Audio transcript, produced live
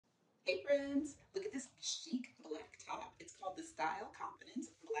Hey friends, look at this chic black top. It's called the Style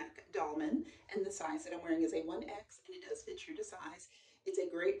Confidence Black Dolman, and the size that I'm wearing is a 1X, and it does fit true to size. It's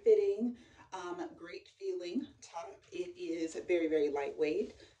a great fitting, great feeling top. It is very, very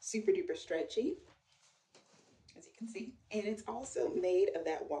lightweight, super duper stretchy, as you can see. And it's also made of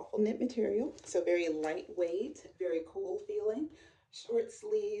that waffle knit material, so very lightweight, very cool feeling. Short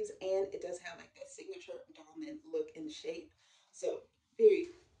sleeves, and it does have like that signature dolman look and shape. So very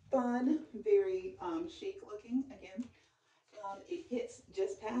fun, very chic looking. Again, it hits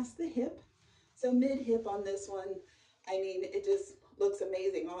just past the hip, so mid hip on this one. I mean, it just looks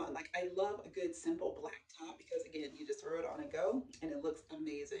amazing on. Like, I love a good simple black top because again, you just throw it on and go, and it looks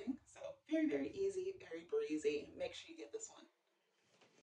amazing. So very, very easy, very breezy. Make sure you get this one.